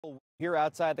Here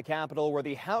outside the Capitol, where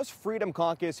the House Freedom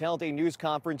Caucus held a news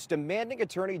conference demanding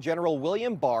Attorney General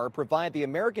William Barr provide the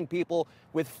American people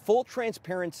with full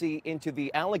transparency into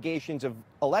the allegations of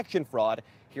election fraud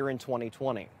here in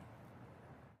 2020.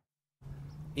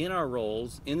 In our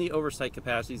roles, in the oversight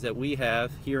capacities that we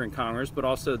have here in Congress, but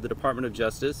also the Department of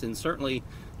Justice and certainly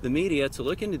the media, to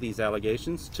look into these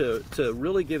allegations, to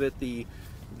really give it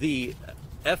the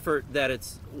effort that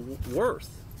it's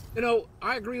worth. You know,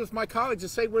 I agree with my colleagues to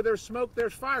say where there's smoke,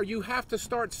 there's fire. You have to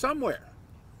start somewhere.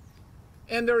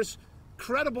 And there's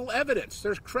credible evidence,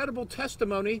 there's credible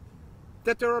testimony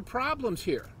that there are problems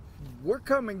here. We're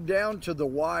coming down to the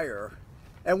wire,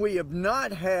 and we have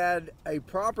not had a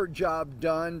proper job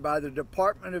done by the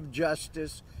Department of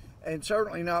Justice and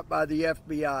certainly not by the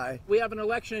FBI. We have an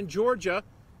election in Georgia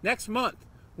next month.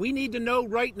 We need to know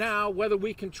right now whether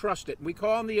we can trust it. We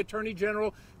call on the Attorney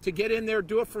General to get in there,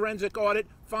 do a forensic audit,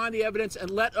 find the evidence,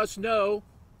 and let us know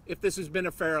if this has been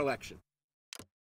a fair election.